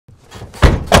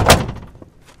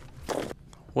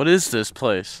What is this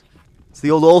place? It's the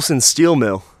old Olson steel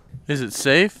mill. Is it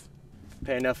safe?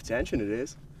 Pay enough attention, it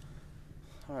is.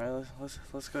 All right,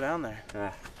 let's go down there.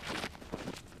 Ah.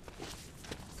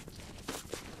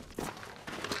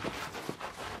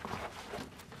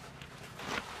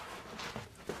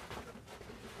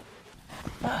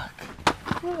 Fuck.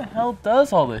 Who the hell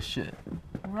does all this shit?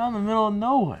 We're out in the middle of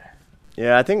nowhere.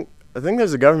 Yeah, I think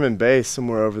there's a government base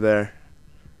somewhere over there.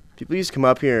 People used to come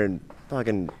up here and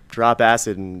fucking drop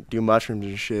acid and do mushrooms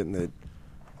and shit, and they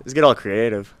just get all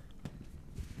creative.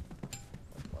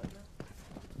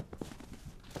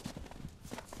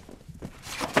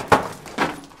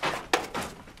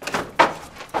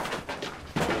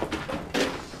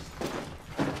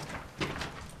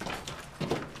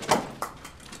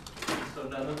 So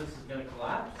none of this is gonna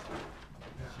collapse?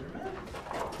 Sure, man.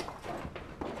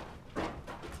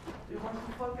 Dude, watch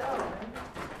the fuck out, man.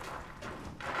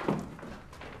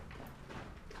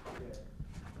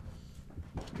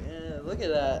 Yeah, look at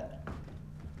that.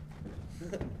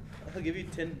 I'll give you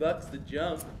 $10 to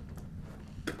jump.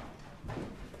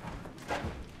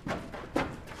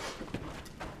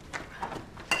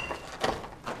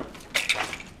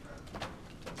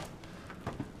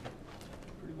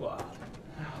 Pretty wild.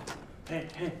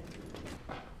 Hey.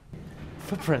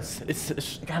 Footprints.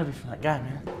 It's gotta be from that guy,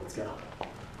 man. Let's go.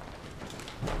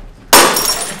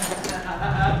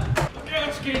 Look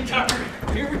out, Skinny Tucker.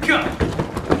 Here we come.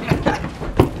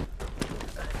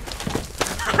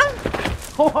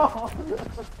 Whoa.